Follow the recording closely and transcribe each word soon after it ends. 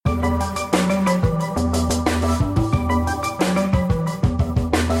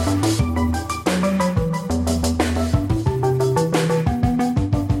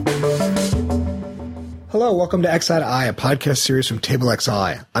Hello, welcome to XI, a podcast series from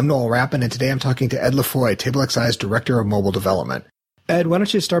TableXI. I'm Noel Rappin, and today I'm talking to Ed LaFoy, TableXI's Director of Mobile Development. Ed, why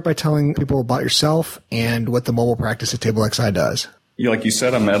don't you start by telling people about yourself and what the mobile practice at TableXI does? Yeah, like you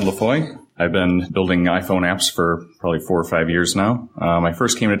said, I'm Ed LaFoy. I've been building iPhone apps for probably 4 or 5 years now. I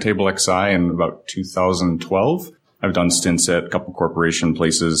first came to TableXI in about 2012. I've done stints at a couple corporation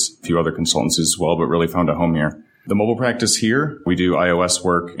places, a few other consultancies as well, but really found a home here. The mobile practice here, we do iOS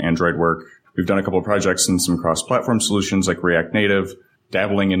work, Android work. We've done a couple of projects in some cross-platform solutions like React Native,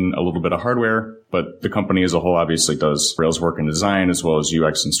 dabbling in a little bit of hardware, but the company as a whole obviously does Rails work and design as well as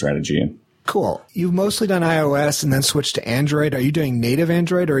UX and strategy. Cool. You've mostly done iOS and then switched to Android. Are you doing native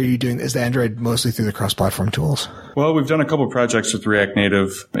Android, or is the Android mostly through the cross-platform tools? Well, we've done a couple of projects with React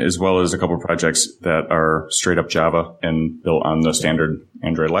Native as well as a couple of projects that are straight up Java and built on the standard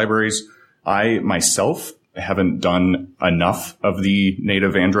Android libraries. I myself haven't done enough of the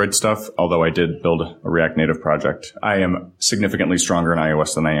native Android stuff, although I did build a React Native project. I am significantly stronger in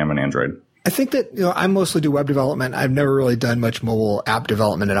iOS than I am in Android. I think that, I mostly do web development. I've never really done much mobile app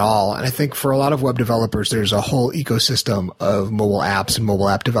development at all. And I think for a lot of web developers, there's a whole ecosystem of mobile apps and mobile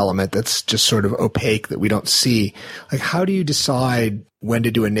app development that's just sort of opaque that we don't see. Like, how do you decide when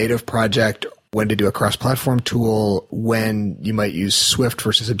to do a native project, when to do a cross-platform tool, when you might use Swift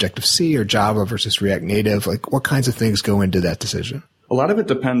versus Objective-C or Java versus React Native? Like, what kinds of things go into that decision? A lot of it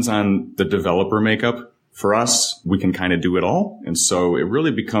depends on the developer makeup. For us, we can kind of do it all. And so it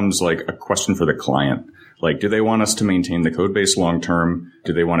really becomes like a question for the client. Like, do they want us to maintain the code base long term?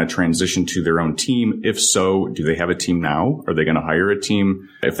 Do they want to transition to their own team? If so, do they have a team now? Are they going to hire a team?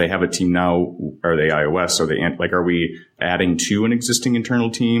 If they have a team now, are they iOS? Are we adding to an existing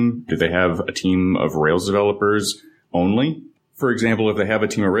internal team? Do they have a team of Rails developers only? For example, if they have a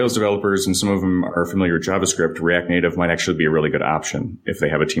team of Rails developers and some of them are familiar with JavaScript, React Native might actually be a really good option. If they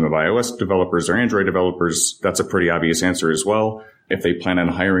have a team of iOS developers or Android developers, that's a pretty obvious answer as well. If they plan on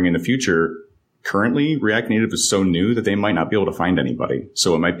hiring in the future, currently, React Native is so new that they might not be able to find anybody.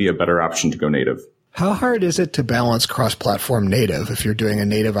 So it might be a better option to go native. How hard is it to balance cross-platform native if you're doing a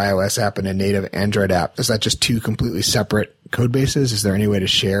native iOS app and a native Android app? Is that just two completely separate code bases? Is there any way to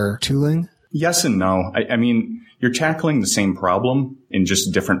share tooling? Yes and no. I mean, you're tackling the same problem in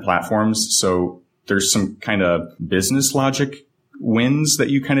just different platforms. So there's some kind of business logic wins that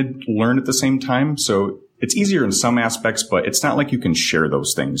you kind of learn at the same time. So it's easier in some aspects, but it's not like you can share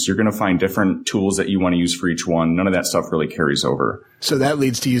those things. You're going to find different tools that you want to use for each one. None of that stuff really carries over. So that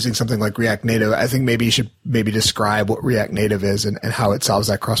leads to using something like React Native. I think maybe you should describe what React Native is and how it solves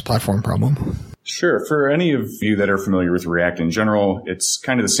that cross-platform problem. Sure. For any of you that are familiar with React in general, it's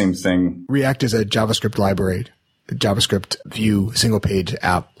kind of the same thing. React is a JavaScript library, a JavaScript Vue single-page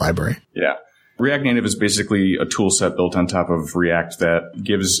app library. Yeah. React Native is basically a tool set built on top of React that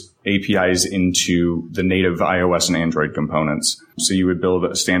gives APIs into the native iOS and Android components. So you would build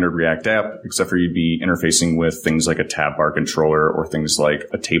a standard React app, except for you'd be interfacing with things like a tab bar controller or things like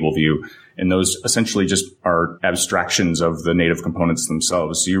a table view. And those essentially just are abstractions of the native components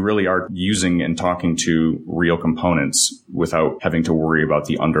themselves. So you really are using and talking to real components without having to worry about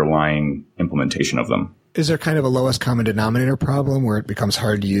the underlying implementation of them. Is there kind of a lowest common denominator problem where it becomes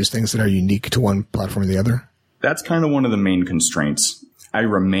hard to use things that are unique to one platform or the other? That's kind of one of the main constraints. I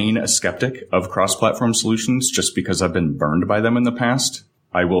remain a skeptic of cross-platform solutions just because I've been burned by them in the past.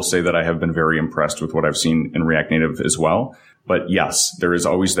 I will say that I have been very impressed with what I've seen in React Native as well. But yes, there is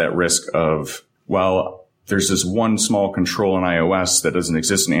always that risk of, well, there's this one small control in iOS that doesn't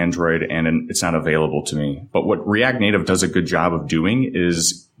exist in Android and it's not available to me. But what React Native does a good job of doing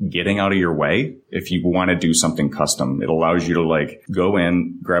is getting out of your way if you want to do something custom. It allows you to go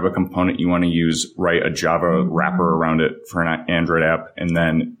in, grab a component you want to use, write a Java wrapper around it for an Android app, and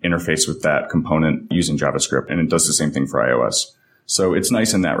then interface with that component using JavaScript. And it does the same thing for iOS. So it's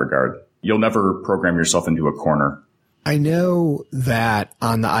nice in that regard. You'll never program yourself into a corner. I know that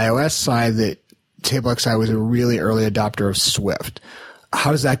on the iOS side that TableXI was a really early adopter of Swift.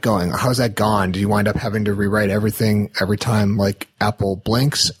 How's that going? How's that gone? Do you wind up having to rewrite everything every time Apple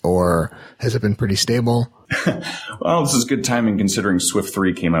blinks, or has it been pretty stable? Well, this is good timing considering Swift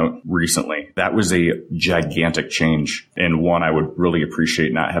 3 came out recently. That was a gigantic change and one I would really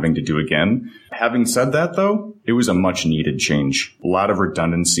appreciate not having to do again. Having said that, though, it was a much needed change. A lot of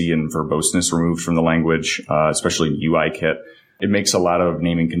redundancy and verboseness removed from the language, especially in UIKit. It makes a lot of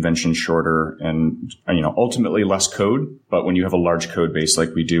naming conventions shorter and, ultimately less code. But when you have a large code base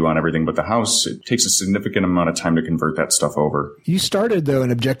like we do on everything but the house, it takes a significant amount of time to convert that stuff over. You started, though, in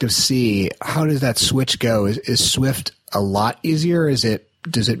Objective-C. How does that switch go? Is Swift a lot easier? Does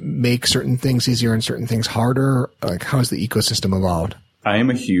it make certain things easier and certain things harder? How has the ecosystem evolved? I am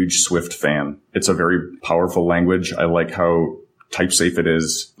a huge Swift fan. It's a very powerful language. I like how type safe it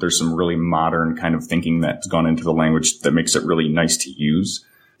is. There's some really modern kind of thinking that's gone into the language that makes it really nice to use.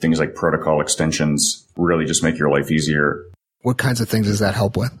 Things like protocol extensions really just make your life easier. What kinds of things does that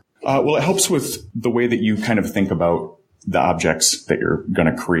help with? Well, it helps with the way that you kind of think about the objects that you're going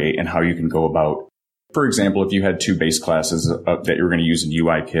to create and how you can go about. For example, if you had two base classes that you were going to use in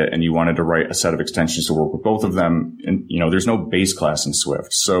UIKit and you wanted to write a set of extensions to work with both of them, and there's no base class in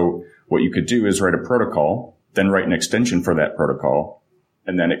Swift. So what you could do is write a protocol, then write an extension for that protocol,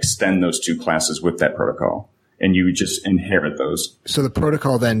 and then extend those two classes with that protocol. And you just inherit those. So the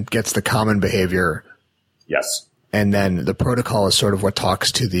protocol then gets the common behavior. Yes. And then the protocol is sort of what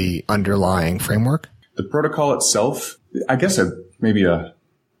talks to the underlying framework? The protocol itself, I guess maybe a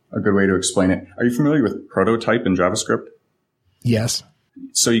good way to explain it. Are you familiar with prototype in JavaScript? Yes.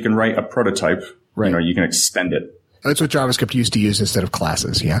 So you can write a prototype. Right. You can extend it. That's what JavaScript used to use instead of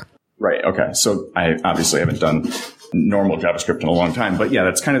classes. Yeah. Right. Okay. So I obviously haven't done normal JavaScript in a long time, but yeah,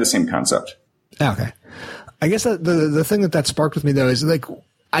 that's kind of the same concept. Okay. I guess the thing that sparked with me though is like,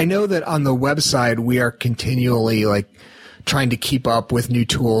 I know that on the website we are continually like trying to keep up with new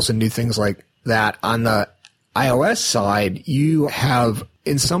tools and new things like that. On the iOS side, you have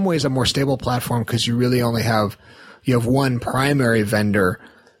in some ways a more stable platform because you really only have one primary vendor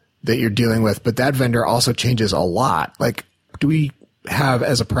that you're dealing with, but that vendor also changes a lot. Like, do we have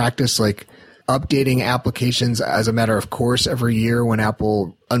as a practice like updating applications as a matter of course every year when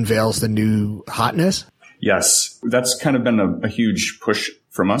Apple unveils the new hotness? Yes, that's kind of been a huge push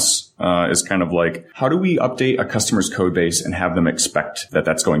from us, is kind of like, how do we update a customer's code base and have them expect that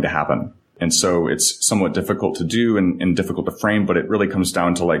that's going to happen? And so it's somewhat difficult to do and difficult to frame, but it really comes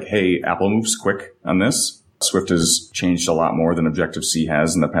down to like, hey, Apple moves quick on this. Swift has changed a lot more than Objective-C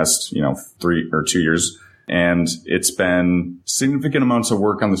has in the past, 3 or 2 years. And it's been significant amounts of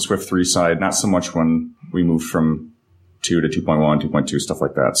work on the Swift 3 side, not so much when we moved from 2 to 2.1, 2.2, stuff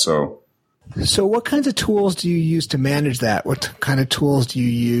like that. So what kinds of tools do you use to manage that? What kind of tools do you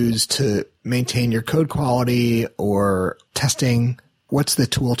use to maintain your code quality or testing? What's the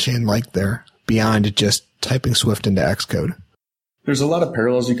tool chain like there beyond just typing Swift into Xcode? There's a lot of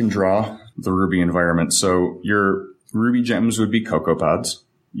parallels you can draw with the Ruby environment. So your Ruby gems would be CocoaPods.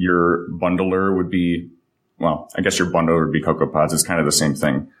 Your bundler would be, I guess your bundler would be CocoaPods. It's kind of the same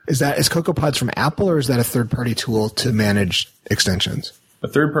thing. Is CocoaPods from Apple or is that a third-party tool to manage extensions? A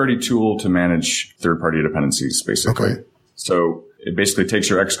third-party tool to manage third-party dependencies, basically. Okay. So it basically takes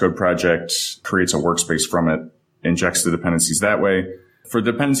your Xcode project, creates a workspace from it, injects the dependencies that way. For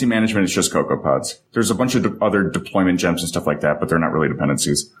dependency management, it's just CocoaPods. There's a bunch of other deployment gems and stuff like that, but they're not really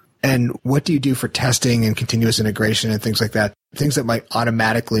dependencies. And what do you do for testing and continuous integration and things like that? Things that might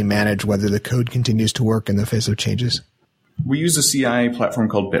automatically manage whether the code continues to work in the face of changes? We use a CI platform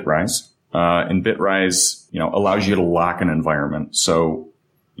called Bitrise. And Bitrise, allows you to lock an environment. So,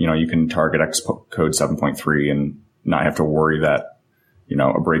 you can target Xcode 7.3 and not have to worry that,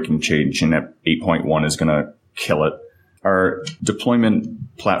 a breaking change in 8.1 is going to kill it. Our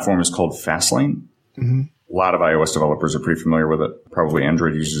deployment platform is called Fastlane. Mm-hmm. A lot of iOS developers are pretty familiar with it, probably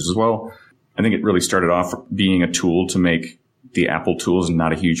Android users as well. I think it really started off being a tool to make the Apple tools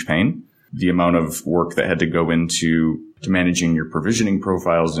not a huge pain. The amount of work that had to go into managing your provisioning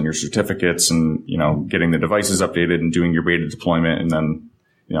profiles and your certificates and, getting the devices updated and doing your beta deployment. And then,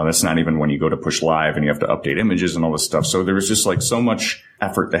 that's not even when you go to push live and you have to update images and all this stuff. So there was just like so much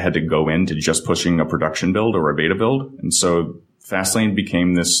effort that had to go into just pushing a production build or a beta build. And so Fastlane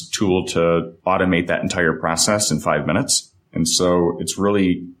became this tool to automate that entire process in 5 minutes. And so it's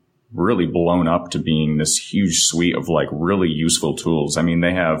really blown up to being this huge suite of like really useful tools. I mean,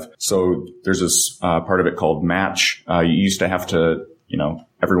 there's this part of it called Match. You used to have to,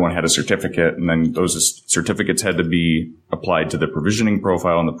 everyone had a certificate and then those certificates had to be applied to the provisioning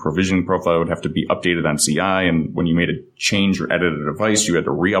profile and the provisioning profile would have to be updated on CI. And when you made a change or edited a device, you had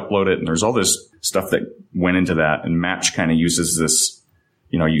to re-upload it. And there's all this stuff that went into that. And Match kind of uses this,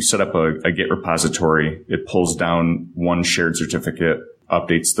 you set up a Git repository. It pulls down one shared certificate,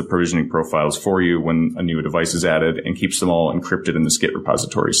 updates the provisioning profiles for you when a new device is added and keeps them all encrypted in this Git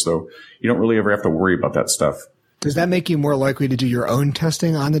repository. So you don't really ever have to worry about that stuff. Does that make you more likely to do your own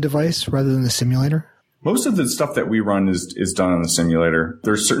testing on the device rather than the simulator? Most of the stuff that we run is done on the simulator.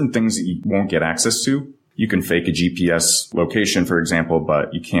 There's certain things that you won't get access to. You can fake a GPS location, for example,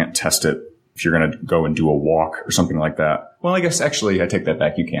 but you can't test it if you're going to go and do a walk or something like that. Well, I guess actually I take that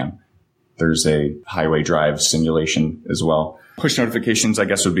back. You can. There's a highway drive simulation as well. Push notifications, I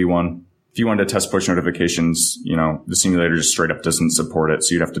guess, would be one. If you wanted to test push notifications, the simulator just straight up doesn't support it.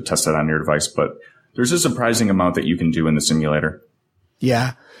 So you'd have to test that on your device. But there's a surprising amount that you can do in the simulator.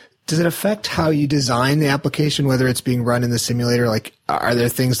 Yeah. Does it affect how you design the application, whether it's being run in the simulator? Like, are there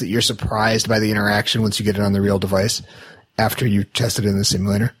things that you're surprised by the interaction once you get it on the real device after you tested it in the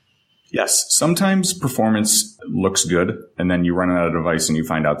simulator? Yes. Sometimes performance looks good, and then you run it on a device and you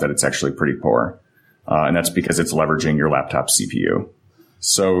find out that it's actually pretty poor. And that's because it's leveraging your laptop CPU.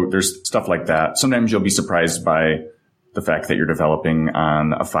 So there's stuff like that. Sometimes you'll be surprised by the fact that you're developing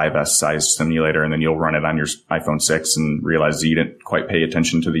on a 5S size simulator, and then you'll run it on your iPhone 6 and realize that you didn't quite pay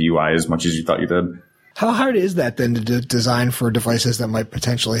attention to the UI as much as you thought you did. How hard is that then to design for devices that might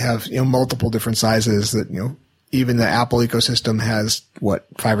potentially have, multiple different sizes that, even the Apple ecosystem has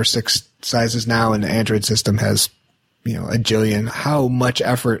 5 or 6 sizes now, and the Android system has, a jillion. How much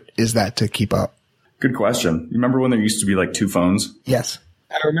effort is that to keep up? Good question. You remember when there used to be like 2 phones? Yes.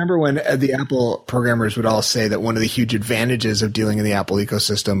 I remember when the Apple programmers would all say that one of the huge advantages of dealing in the Apple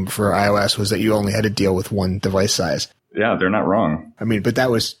ecosystem for iOS was that you only had to deal with one device size. Yeah, they're not wrong. I mean, but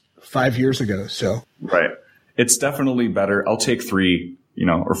that was 5 years ago, so. Right. It's definitely better. I'll take 3,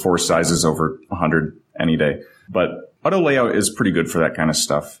 or 4 sizes over 100 any day. But auto layout is pretty good for that kind of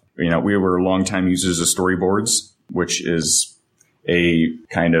stuff. We were longtime users of storyboards, which is a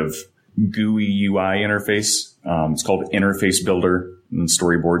kind of GUI UI interface. It's called Interface Builder, and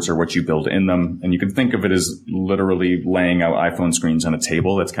storyboards are what you build in them. And you can think of it as literally laying out iPhone screens on a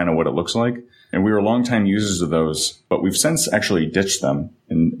table. That's kind of what it looks like. And we were longtime users of those, but we've since actually ditched them.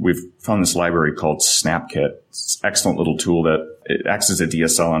 And we've found this library called SnapKit. It's an excellent little tool that it acts as a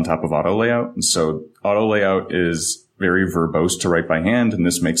DSL on top of auto layout. And so auto layout is very verbose to write by hand, and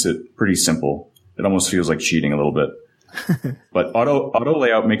this makes it pretty simple. It almost feels like cheating a little bit. But auto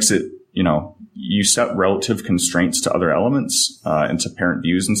layout makes it, you set relative constraints to other elements and to parent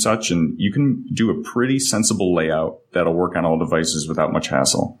views and such, and you can do a pretty sensible layout that'll work on all devices without much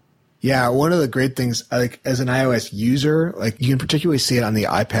hassle. Yeah, one of the great things, as an iOS user, you can particularly see it on the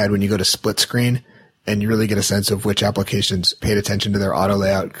iPad when you go to split screen, and you really get a sense of which applications paid attention to their auto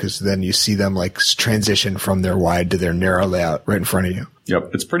layout, because then you see them transition from their wide to their narrow layout right in front of you.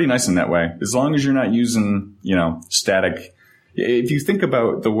 Yep, it's pretty nice in that way. As long as you're not using, static. If you think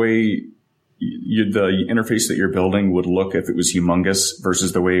about the way the interface that you're building would look if it was humongous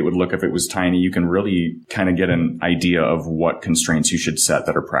versus the way it would look if it was tiny, you can really kind of get an idea of what constraints you should set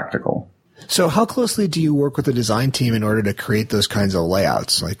that are practical. So how closely do you work with the design team in order to create those kinds of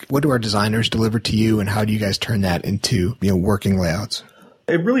layouts? What do our designers deliver to you, and how do you guys turn that into, working layouts?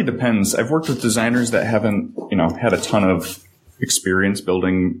 It really depends. I've worked with designers that haven't, had a ton of experience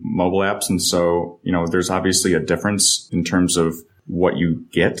building mobile apps. And so, there's obviously a difference in terms of what you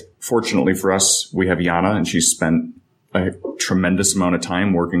get. Fortunately for us, we have Yana, and she's spent a tremendous amount of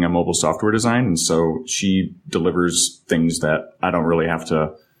time working on mobile software design. And so she delivers things that I don't really have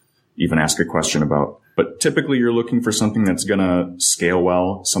to even ask a question about. But typically you're looking for something that's going to scale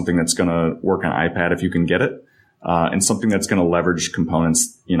well, something that's going to work on iPad if you can get it, and something that's going to leverage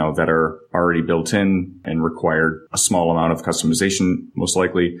components, that are already built in and require a small amount of customization, most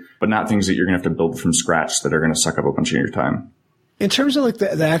likely, but not things that you're going to have to build from scratch that are going to suck up a bunch of your time. In terms of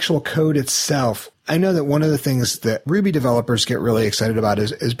the actual code itself, I know that one of the things that Ruby developers get really excited about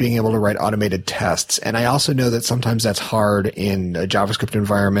is being able to write automated tests. And I also know that sometimes that's hard in a JavaScript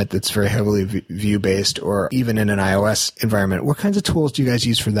environment that's very heavily view-based, or even in an iOS environment. What kinds of tools do you guys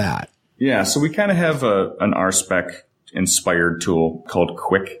use for that? Yeah, so we kind of have an RSpec-inspired tool called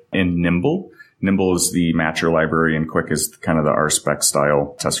Quick in Nimble. Nimble is the matcher library, and Quick is kind of the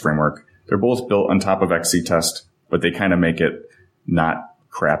RSpec-style test framework. They're both built on top of XCTest, but they kind of make it not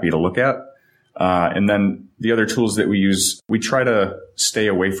crappy to look at. And then the other tools that we use, we try to stay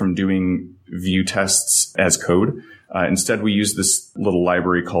away from doing view tests as code. Instead, we use this little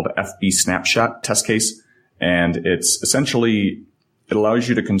library called FB Snapshot test case. And it's essentially, it allows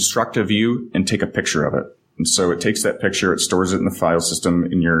you to construct a view and take a picture of it. And so it takes that picture, it stores it in the file system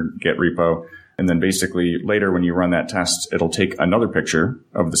in your Git repo. And then basically later when you run that test, it'll take another picture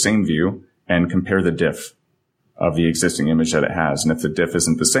of the same view and compare the diff of the existing image that it has. And if the diff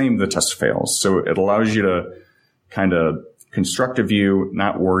isn't the same, the test fails. So it allows you to kind of construct a view,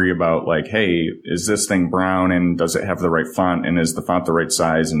 not worry about hey, is this thing brown, and does it have the right font, and is the font the right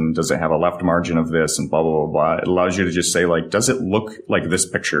size, and does it have a left margin of this, and blah, blah, blah, blah. It allows you to just say does it look like this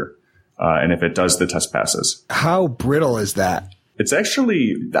picture? And if it does, the test passes. How brittle is that? It's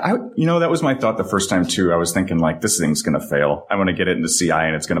actually, that was my thought the first time too. I was thinking this thing's going to fail. I'm going to get it into CI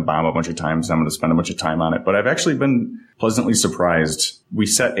and it's going to bomb a bunch of times. And I'm going to spend a bunch of time on it. But I've actually been pleasantly surprised. We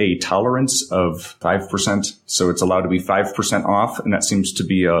set a tolerance of 5%. So it's allowed to be 5% off. And that seems to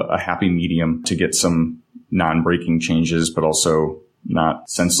be a happy medium to get some non-breaking changes, but also not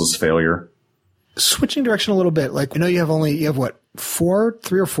senseless failure. Switching direction a little bit, I know you have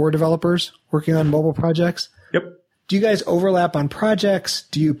three or four developers working on mobile projects. Yep. Do you guys overlap on projects?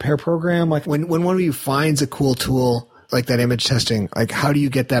 Do you pair program? Like when one of you finds a cool tool like that image testing, like how do you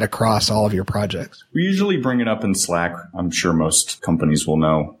get that across all of your projects? We usually bring it up in Slack. I'm sure most companies will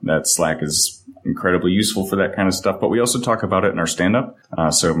know that Slack is incredibly useful for that kind of stuff, but we also talk about it in our stand-up.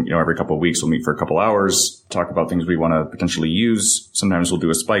 So, every couple of weeks we'll meet for a couple hours, talk about things we want to potentially use. Sometimes we'll do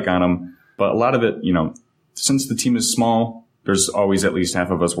a spike on them, but a lot of it, since the team is small, there's always at least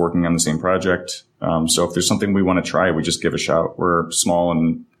half of us working on the same project. So if there's something we want to try, we just give a shout. We're small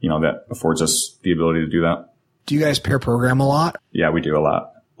and, that affords us the ability to do that. Do you guys pair program a lot? Yeah, we do a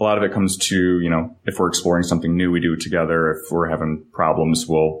lot. A lot of it comes to, if we're exploring something new, we do it together. If we're having problems,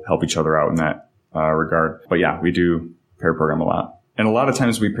 we'll help each other out in that regard. But yeah, we do pair program a lot. And a lot of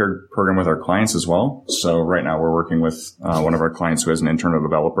times we pair program with our clients as well. So right now we're working with one of our clients who has an internal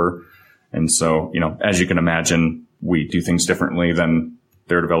developer. And so, as you can imagine, we do things differently than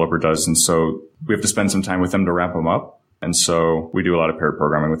their developer does. And so we have to spend some time with them to wrap them up. And so we do a lot of paired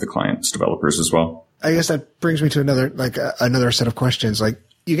programming with the client's developers as well. I guess that brings me to another set of questions. Like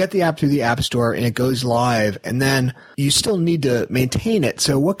you get the app through the App Store and it goes live and then you still need to maintain it.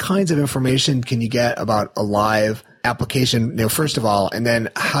 So what kinds of information can you get about a live application, first of all, and then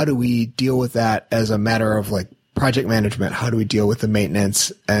how do we deal with that as a matter of like project management? How do we deal with the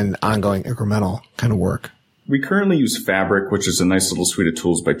maintenance and ongoing incremental kind of work? We currently use Fabric, which is a nice little suite of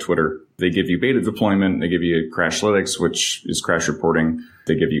tools by Twitter. They give you beta deployment. They give you Crashlytics, which is crash reporting.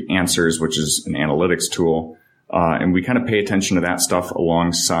 They give you Answers, which is an analytics tool. And we kind of pay attention to that stuff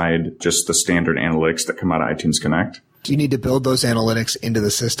alongside just the standard analytics that come out of iTunes Connect. Do you need to build those analytics into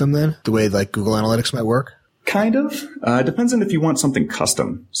the system then, the way like Google Analytics might work? Kind of. It depends on if you want something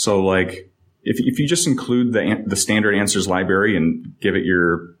custom. So like if you just include the standard Answers library and give it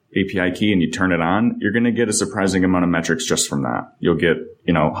your API key and you turn it on, you're going to get a surprising amount of metrics just from that. You'll get,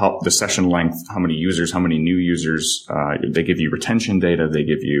 how the session length, how many users, how many new users. They give you retention data. They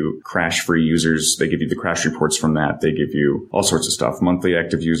give you crash-free users. They give you the crash reports from that. They give you all sorts of stuff, monthly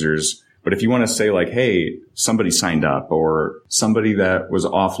active users. But if you want to say like, hey, somebody signed up or somebody that was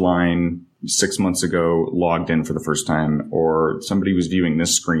offline 6 months ago logged in for the first time, or somebody was viewing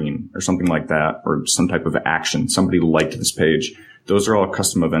this screen or something like that, or some type of action, somebody liked this page. Those are all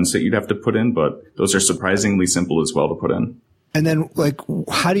custom events that you'd have to put in, but those are surprisingly simple as well to put in. And then,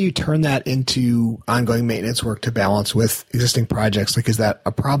 how do you turn that into ongoing maintenance work to balance with existing projects? Like, is that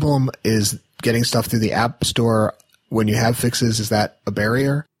a problem? Is getting stuff through the App Store when you have fixes, is that a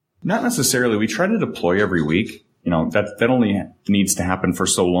barrier? Not necessarily. We try to deploy every week. That only needs to happen for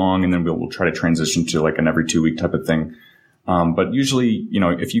so long, and then we'll try to transition to like an every 2 week type of thing. But usually,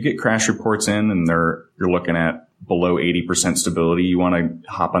 if you get crash reports in and you're looking at below 80% stability, you want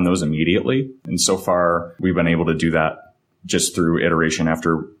to hop on those immediately. And so far, we've been able to do that just through iteration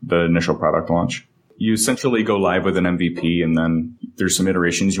after the initial product launch. You essentially go live with an MVP, and then there's some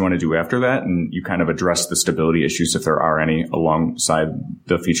iterations you want to do after that, and you kind of address the stability issues if there are any alongside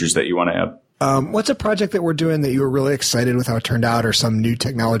the features that you want to add. What's a project that we're doing that you were really excited with how it turned out, or some new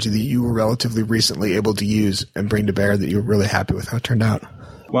technology that you were relatively recently able to use and bring to bear that you were really happy with how it turned out?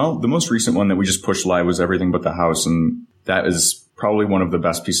 Well, the most recent one that we just pushed live was Everything But the House, and that is probably one of the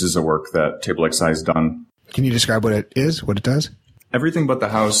best pieces of work that TableXI has done. Can you describe what it is, what it does? Everything But the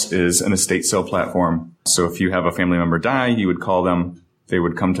House is an estate sale platform. So if you have a family member die, you would call them. They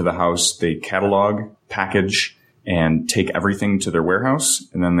would come to the house. They catalog, package, and take everything to their warehouse.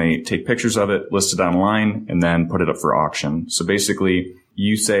 And then they take pictures of it, list it online, and then put it up for auction. So basically,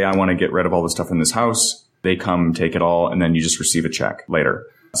 you say, I want to get rid of all the stuff in this house. They come, take it all, and then you just receive a check later.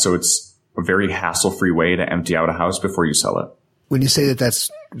 So it's a very hassle-free way to empty out a house before you sell it. When you say that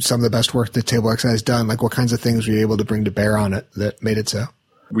that's some of the best work that TableXI has done, like what kinds of things were you able to bring to bear on it that made it so?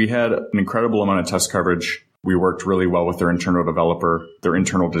 We had an incredible amount of test coverage. We worked really well with their internal developer. Their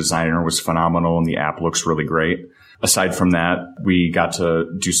internal designer was phenomenal, and the app looks really great. Aside from that, we got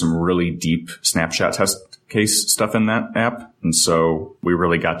to do some really deep snapshot test case stuff in that app. And so we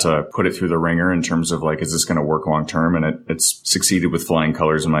really got to put it through the ringer in terms of like, is this going to work long term? And it's succeeded with flying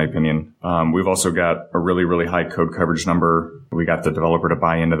colors, in my opinion. We've also got a really, really high code coverage number. We got the developer to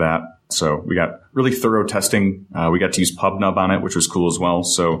buy into that. So we got really thorough testing. We got to use PubNub on it, which was cool as well.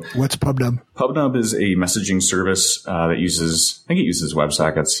 So what's PubNub? PubNub is a messaging service that uses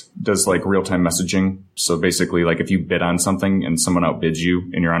WebSockets, does like real-time messaging. So basically, like if you bid on something and someone outbids you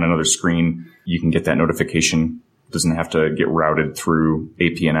and you're on another screen, you can get that notification. It doesn't have to get routed through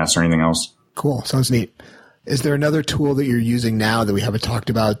APNS or anything else. Cool. Sounds neat. Is there another tool that you're using now that we haven't talked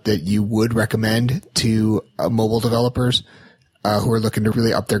about that you would recommend to mobile developers who are looking to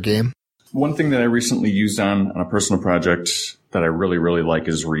really up their game? One thing that I recently used on a personal project that I really, really like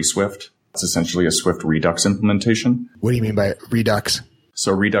is reSwift. It's essentially a Swift Redux implementation. What do you mean by Redux?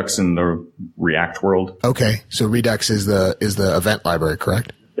 So Redux in the React world. Okay. So Redux is the event library,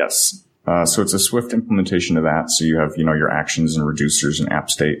 correct? Yes. So it's a Swift implementation of that. So you have, your actions and reducers and app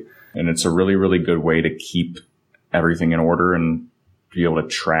state. And it's a really, really good way to keep everything in order and be able to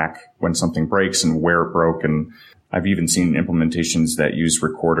track when something breaks and where it broke. And I've even seen implementations that use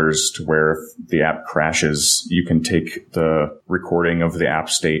recorders to where if the app crashes, you can take the recording of the app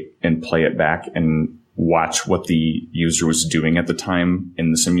state and play it back and watch what the user was doing at the time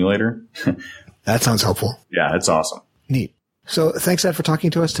in the simulator. That sounds helpful. Yeah, it's awesome. Neat. So thanks, Ed, for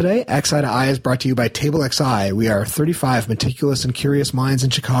talking to us today. XI to I is brought to you by TableXI. We are 35 meticulous and curious minds in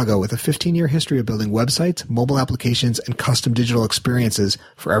Chicago with a 15-year history of building websites, mobile applications, and custom digital experiences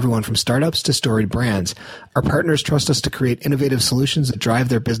for everyone from startups to storied brands. Our partners trust us to create innovative solutions that drive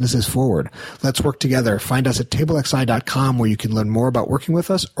their businesses forward. Let's work together. Find us at tablexi.com where you can learn more about working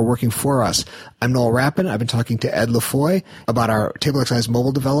with us or working for us. I'm Noel Rappin. I've been talking to Ed LaFoy about our TableXI's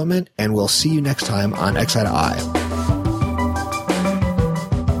mobile development, and we'll see you next time on XI to I.